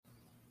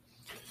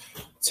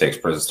Texas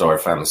Prison Story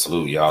family,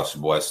 salute y'all. It's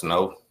your boy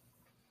Snow.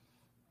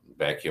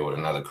 Back here with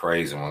another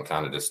crazy one,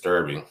 kind of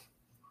disturbing.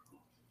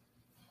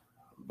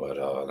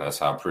 But that's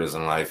how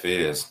prison life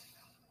is.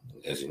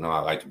 As you know, I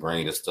like to bring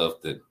you the stuff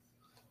that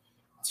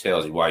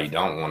tells you why you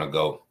don't want to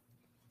go.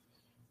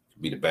 You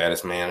can be the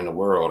baddest man in the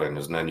world, and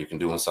there's nothing you can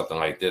do when something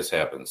like this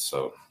happens.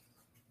 So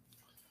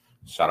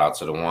shout out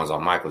to the ones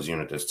on Michael's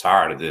unit that's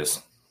tired of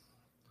this.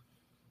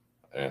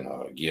 And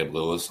Gib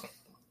Lewis,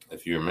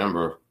 if you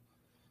remember,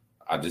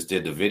 I just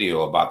did the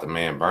video about the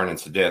man burning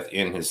to death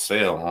in his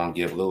cell on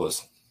Gib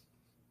Lewis.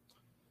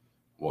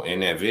 Well,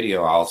 in that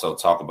video, I also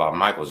talk about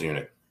Michael's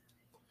unit.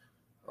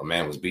 A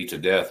man was beat to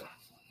death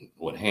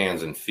with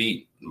hands and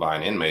feet by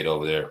an inmate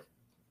over there.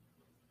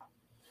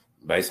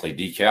 Basically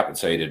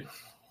decapitated.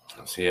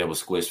 His head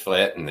was squished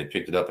flat and they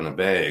picked it up in a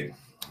bag.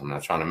 I'm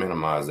not trying to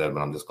minimize that, but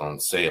I'm just going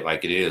to say it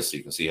like it is so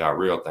you can see how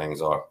real things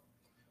are.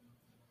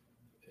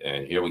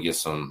 And here we get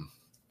some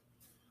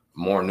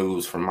more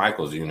news from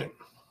Michael's unit.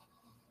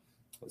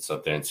 It's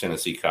up there in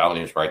Tennessee Colony.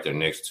 It's right there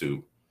next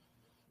to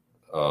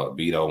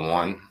Beto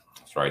 1.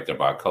 It's right there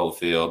by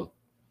Cofield.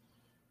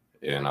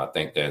 And I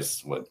think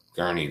that's what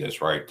Gurney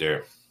that's right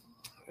there.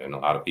 And a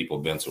lot of people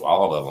have been to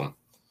all of them.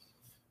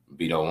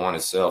 Beto 1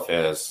 itself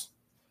has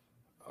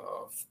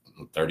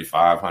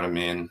 3,500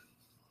 men.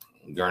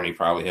 Gurney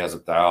probably has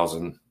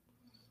 1,000.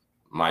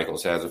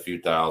 Michaels has a few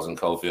thousand.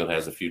 Cofield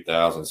has a few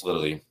thousand. It's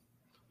literally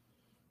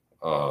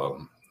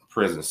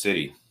prison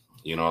city.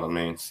 You know what I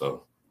mean?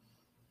 So,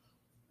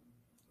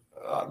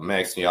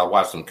 Max, y'all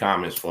watch some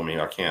comments for me.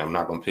 I'm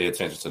not going to pay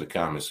attention to the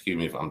comments. Excuse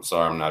me if I'm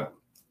sorry I'm not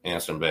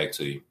answering back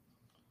to you.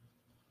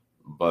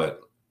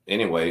 But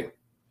anyway,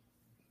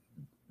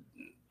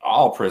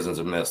 all prisons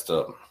are messed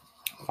up.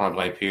 Point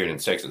blank period in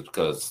Texas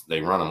because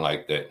they run them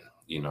like that,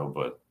 you know.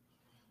 But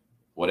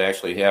what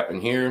actually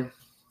happened here,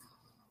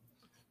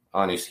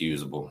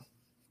 unexcusable,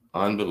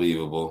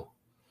 unbelievable,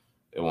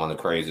 and one of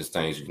the craziest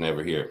things you can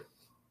ever hear.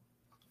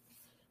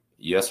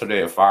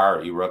 Yesterday, a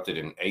fire erupted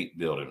in 8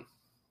 building.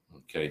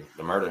 Okay,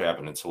 the murder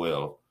happened in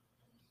 12.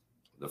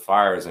 The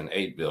fire is in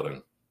 8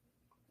 building.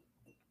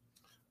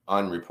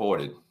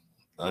 Unreported,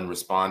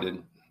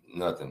 unresponded,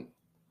 nothing.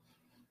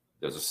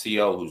 There's a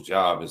CO whose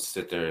job is to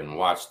sit there and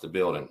watch the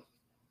building.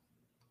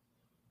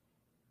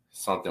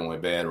 Something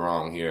went bad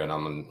wrong here, and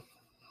I'm going to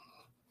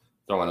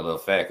throw in a little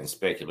fact and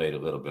speculate a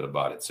little bit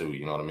about it too,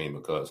 you know what I mean?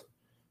 Because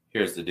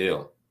here's the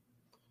deal.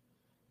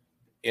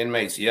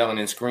 Inmates yelling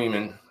and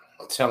screaming,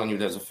 telling you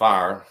there's a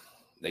fire.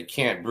 They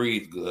can't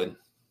breathe good.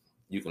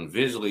 You can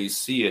visually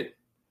see it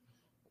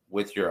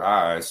with your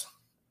eyes,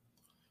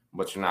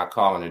 but you're not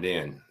calling it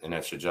in, and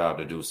that's your job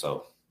to do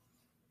so.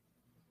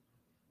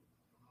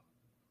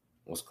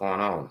 What's going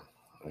on?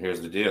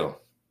 Here's the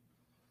deal.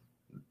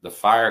 The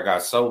fire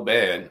got so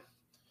bad,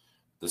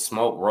 the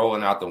smoke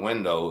rolling out the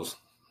windows,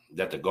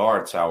 that the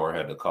guard tower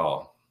had to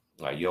call.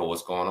 Like, yo,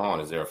 what's going on?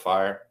 Is there a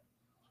fire?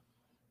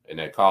 And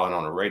they're calling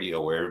on the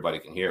radio where everybody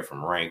can hear,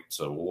 from rank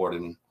to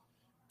warden,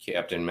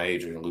 captain,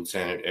 major,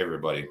 lieutenant,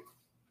 everybody.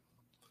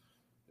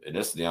 And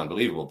this is the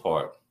unbelievable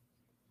part.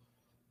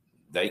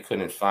 They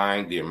couldn't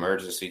find the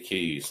emergency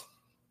keys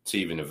to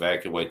even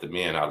evacuate the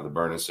men out of the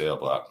burning cell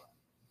block.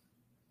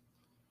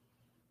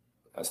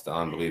 That's the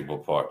unbelievable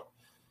part.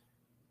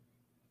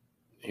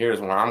 Here's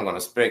where I'm going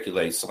to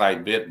speculate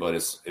slight bit, but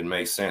it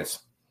makes sense.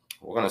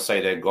 We're going to say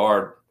that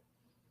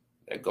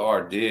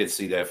guard did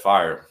see that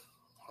fire,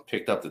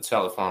 picked up the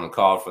telephone and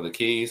called for the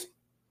keys.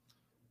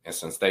 And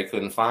since they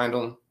couldn't find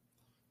them,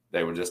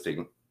 they were just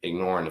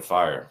ignoring the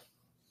fire.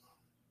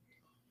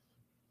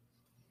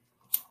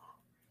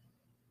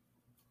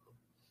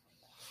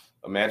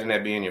 Imagine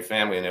that being your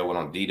family and they went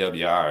on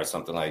DWI or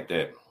something like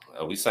that.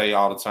 We say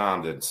all the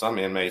time that some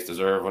inmates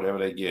deserve whatever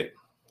they get.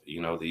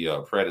 You know,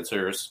 the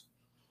predators,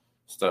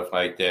 stuff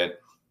like that,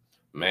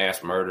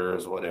 mass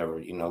murderers, whatever,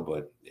 you know.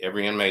 But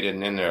every inmate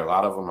isn't in there. A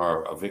lot of them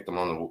are a victim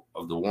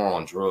of the war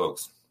on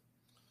drugs.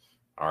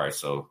 All right,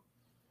 so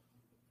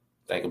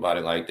think about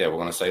it like that. We're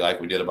going to say like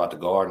we did about the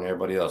guard and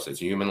everybody else. It's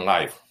human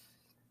life.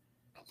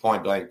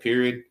 Point blank,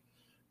 period.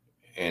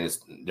 And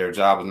their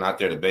job is not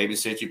there to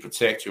babysit you,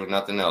 protect you, or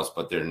nothing else.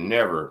 But they're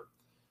never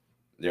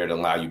there to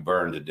allow you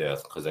burn to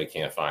death because they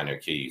can't find their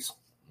keys.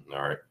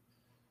 All right.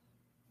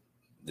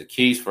 The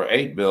keys for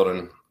 8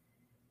 building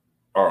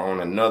are on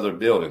another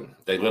building.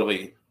 They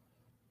literally,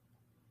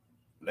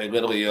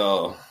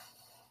 I'm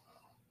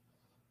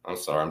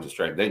sorry, I'm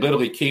distracted. They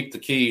literally keep the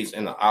keys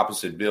in the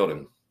opposite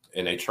building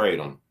and they trade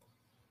them.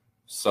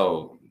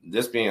 So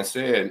this being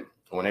said,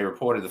 when they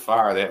reported the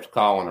fire, they have to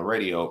call on the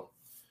radio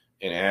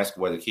and ask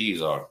where the keys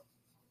are.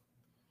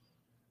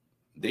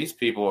 These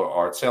people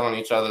are telling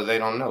each other they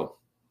don't know.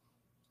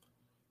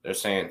 They're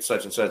saying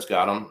such and such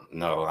got them.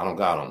 No, I don't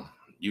got them.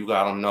 You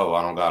got them. No,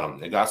 I don't got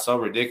them. It got so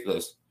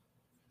ridiculous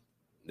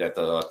that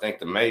I think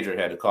the major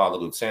had to call the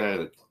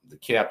lieutenant, the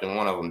captain,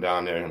 one of them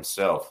down there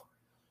himself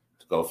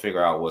to go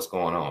figure out what's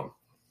going on.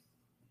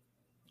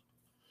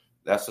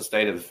 That's the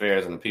state of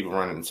affairs and the people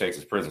running the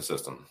Texas prison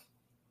system.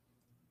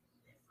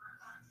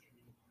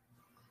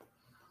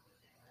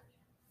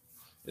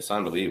 It's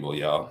unbelievable,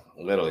 y'all.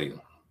 Literally,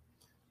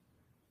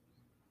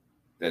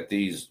 that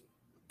these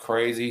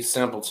crazy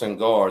simpleton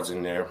guards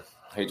in there,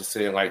 I hate to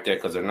say it like that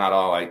because they're not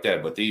all like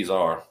that, but these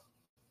are,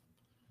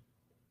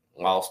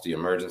 lost the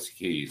emergency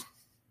keys.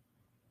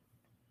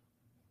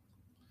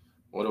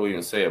 What do we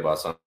even say about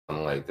something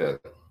like that?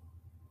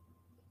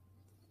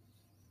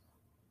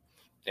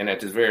 And at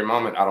this very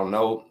moment, I don't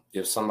know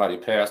if somebody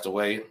passed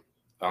away.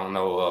 I don't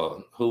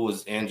know who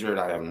was injured.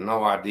 I have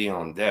no idea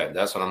on that.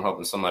 That's what I'm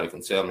hoping somebody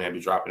can tell me. Maybe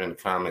drop it in the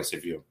comments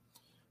if your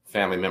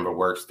family member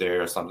works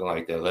there or something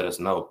like that. Let us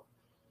know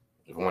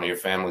if one of your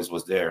families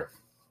was there.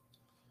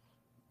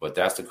 But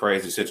that's the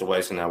crazy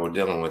situation that we're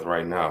dealing with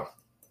right now.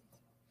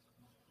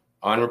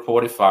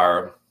 Unreported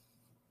fire,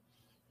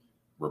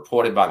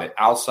 reported by the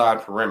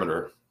outside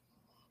perimeter,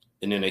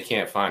 and then they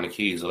can't find the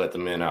keys to let the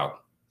men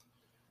out.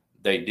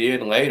 They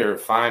did later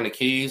find the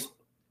keys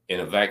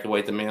and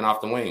evacuate the men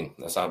off the wing.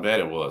 That's how bad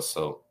it was.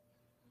 So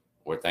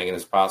we're thinking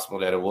it's possible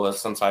that it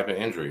was some type of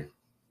injury.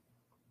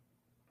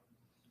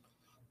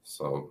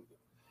 So,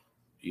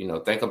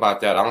 think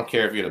about that. I don't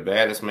care if you're the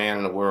baddest man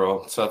in the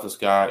world,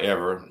 toughest guy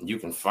ever. You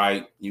can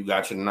fight. You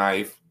got your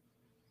knife.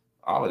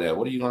 All of that.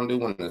 What are you going to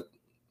do when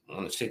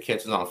the shit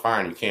catches on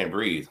fire and you can't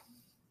breathe?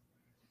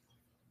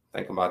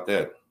 Think about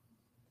that.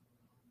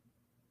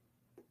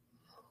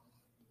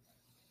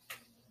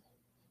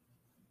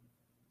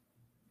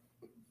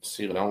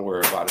 See, don't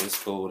worry about it.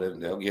 It's cool.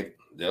 They'll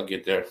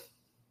get there.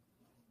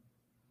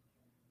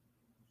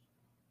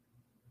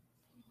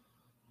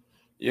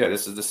 Yeah,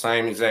 this is the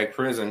same exact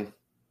prison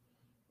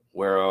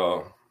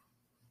where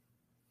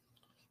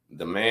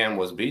the man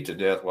was beat to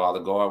death while the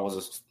guard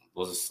was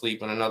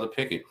asleep in another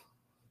picket.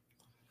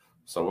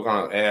 So we're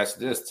gonna ask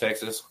this,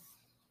 Texas.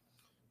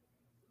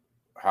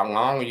 How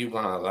long are you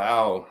gonna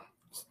allow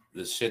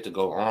this shit to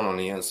go on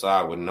the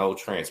inside with no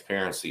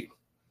transparency?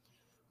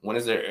 When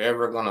is there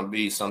ever gonna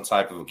be some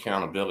type of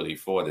accountability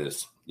for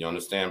this? You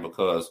understand?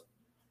 Because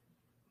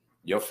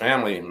your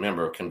family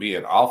member can be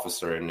an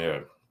officer in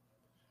there,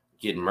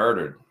 get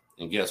murdered,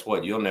 and guess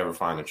what? You'll never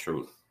find the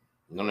truth.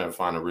 You'll never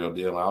find the real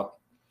deal out.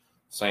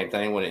 Same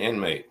thing with an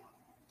inmate.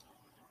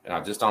 And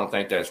I just don't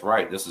think that's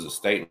right. This is a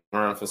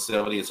state-run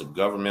facility. It's a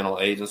governmental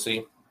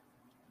agency.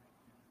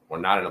 We're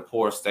not in a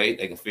poor state.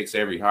 They can fix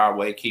every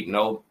highway.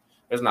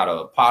 There's not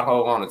a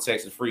pothole on the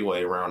Texas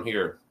freeway around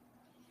here,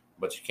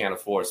 but you can't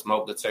afford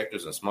smoke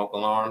detectors and smoke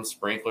alarms,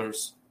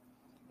 sprinklers.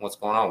 What's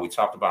going on? We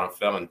talked about a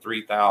felon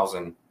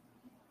 3,000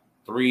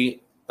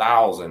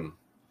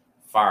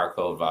 fire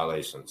code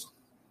violations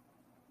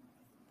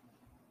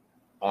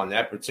on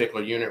that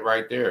particular unit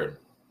right there.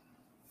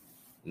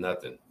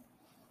 Nothing.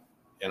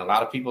 And a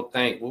lot of people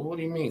think, well, what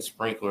do you mean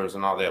sprinklers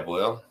and all that?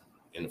 Well,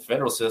 in the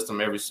federal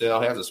system, every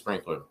cell has a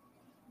sprinkler.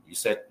 You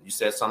set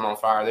something on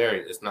fire there,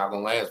 it's not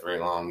going to last very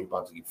long. You're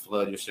about to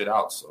flood your shit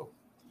out. So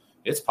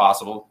it's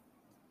possible.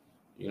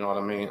 You know what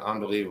I mean?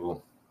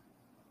 Unbelievable.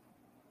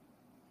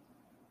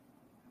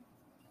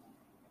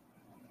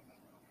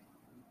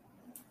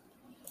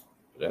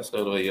 That's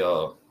literally,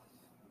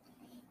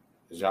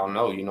 as y'all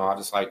know, I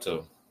just like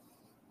to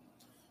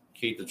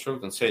keep the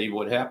truth and tell you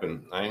what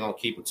happened. I ain't going to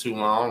keep it too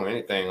long or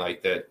anything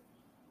like that.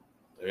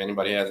 If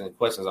anybody has any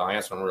questions, I'll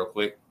answer them real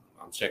quick.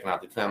 I'm checking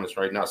out the comments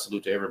right now.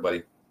 Salute to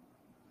everybody.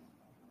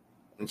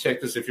 And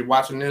check this. If you're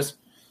watching this,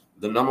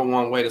 the number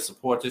one way to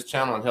support this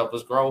channel and help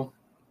us grow,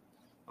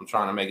 I'm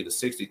trying to make it to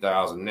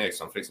 60,000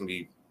 next. I'm fixing to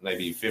be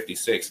maybe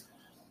 56.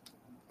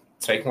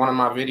 Take one of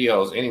my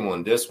videos,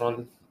 anyone, this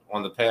one,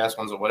 one of the past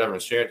ones or whatever,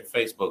 and share it to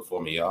Facebook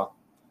for me, y'all.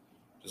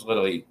 Just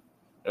literally,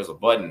 there's a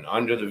button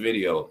under the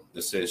video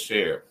that says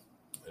share.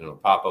 And it'll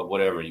pop up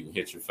whatever. You can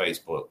hit your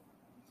Facebook.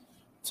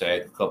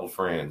 Tag a couple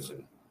friends.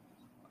 And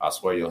I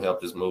swear you'll help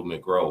this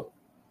movement grow.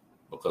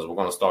 Because we're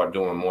going to start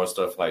doing more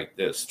stuff like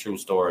this. True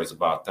stories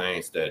about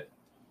things that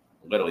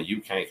literally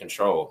you can't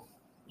control.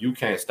 You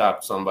can't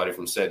stop somebody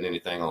from setting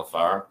anything on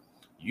fire.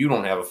 You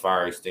don't have a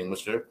fire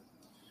extinguisher.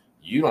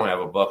 You don't have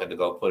a bucket to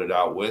go put it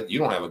out with. You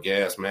don't have a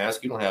gas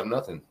mask. You don't have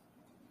nothing.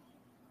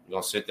 You're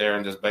going to sit there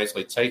and just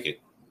basically take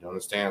it. You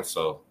understand?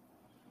 So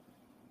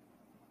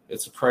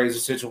it's a crazy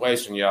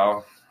situation,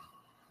 y'all.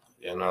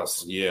 And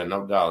yeah,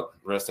 no doubt.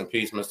 Rest in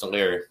peace, Mr.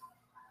 Larry.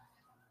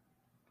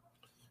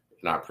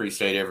 And I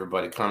appreciate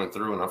everybody coming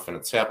through. And I'm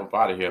finna tap up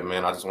out of here,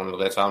 man. I just wanted to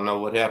let y'all know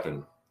what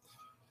happened.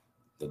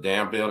 The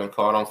damn building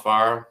caught on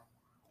fire.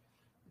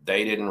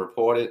 They didn't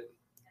report it.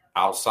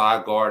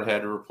 Outside guard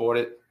had to report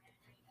it.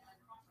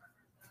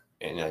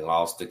 And they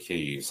lost the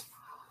keys.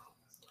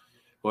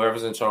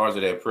 Whoever's in charge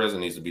of that prison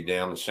needs to be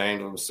damn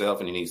ashamed of himself,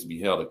 and he needs to be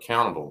held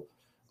accountable.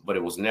 But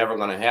it was never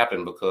going to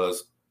happen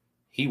because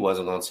he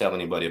wasn't going to tell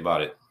anybody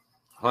about it.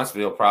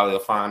 Huntsville probably will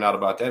find out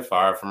about that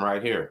fire from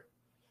right here.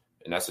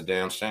 And that's a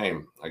damn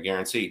shame. I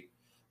guarantee.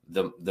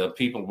 The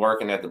people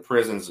working at the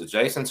prisons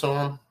adjacent to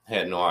him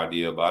had no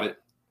idea about it.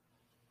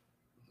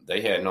 They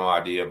had no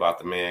idea about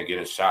the man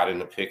getting shot in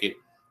the picket.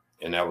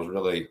 And that was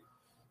really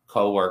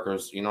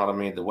co-workers. You know what I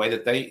mean? The way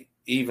that they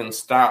even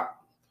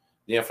stopped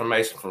the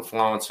information from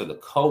flowing to the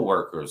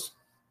co-workers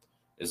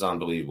is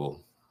unbelievable.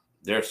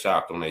 They're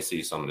shocked when they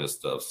see some of this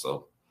stuff.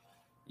 So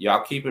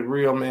y'all keep it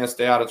real, man.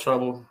 Stay out of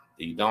trouble.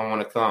 You don't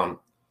want to come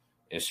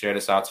and share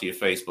this out to your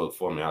Facebook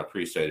for me. I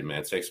appreciate it,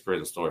 man. Texas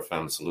Prison Story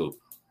Family Salute.